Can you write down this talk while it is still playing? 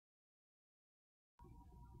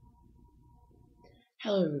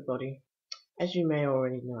Hello everybody. As you may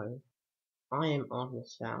already know, I am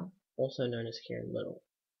Artemis Fowl, also known as Kieran Little,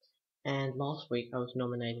 and last week I was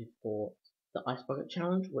nominated for the Ice Bucket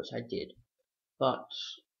Challenge, which I did. But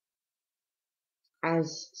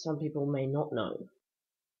as some people may not know,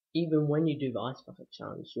 even when you do the Ice Bucket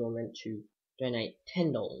Challenge, you are meant to donate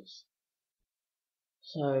 $10.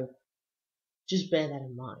 So just bear that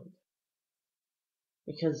in mind,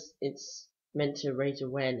 because it's meant to raise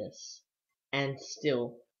awareness, and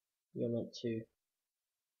still you're meant to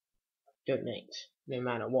donate no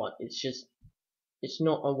matter what. It's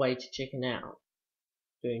not a way to chicken out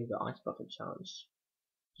doing the Ice Bucket Challenge.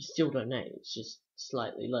 You still donate, it's just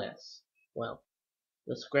slightly less. Well,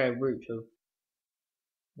 the square root of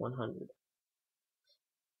 100,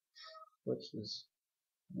 which is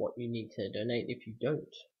what you need to donate if you don't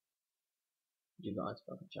do the Ice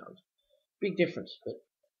Bucket Challenge. Big difference, but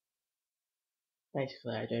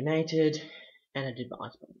basically I donated and I did the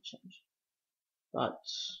Ice Bucket Challenge. But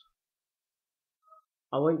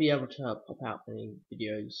I won't be able to pop out any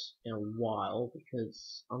videos in a while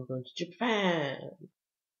because I'm going to Japan.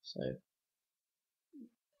 So,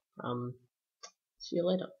 see you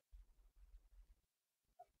later.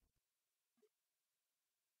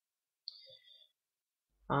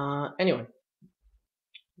 Anyway,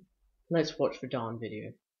 let's watch the darn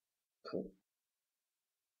video. Cool.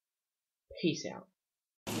 Peace out.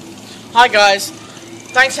 Hi guys,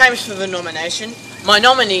 thanks James for the nomination. My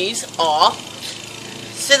nominees are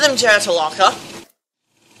Sidham Jeratalaka,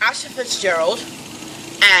 Asher Fitzgerald,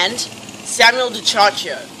 and Samuel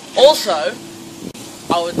DiCiaccio. Also,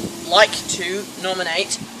 I would like to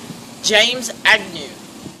nominate James Agnew.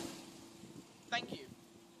 Thank you.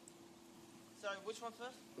 So, which one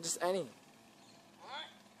first? Just any.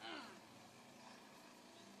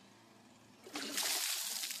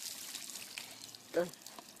 Go.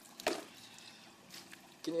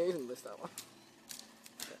 Can you even lift that one?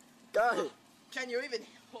 Go! Can you even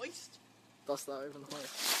hoist? Dust that over the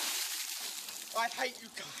hoist. I hate you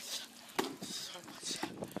guys so much.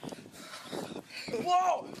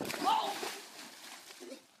 Whoa! Oh!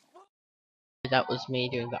 That was me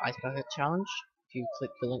doing the Ice Bucket Challenge. If you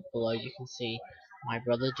click the link below, you can see my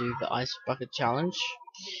brother do the Ice Bucket Challenge.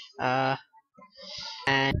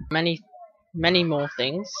 And many more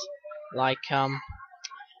things, like,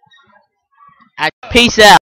 peace out!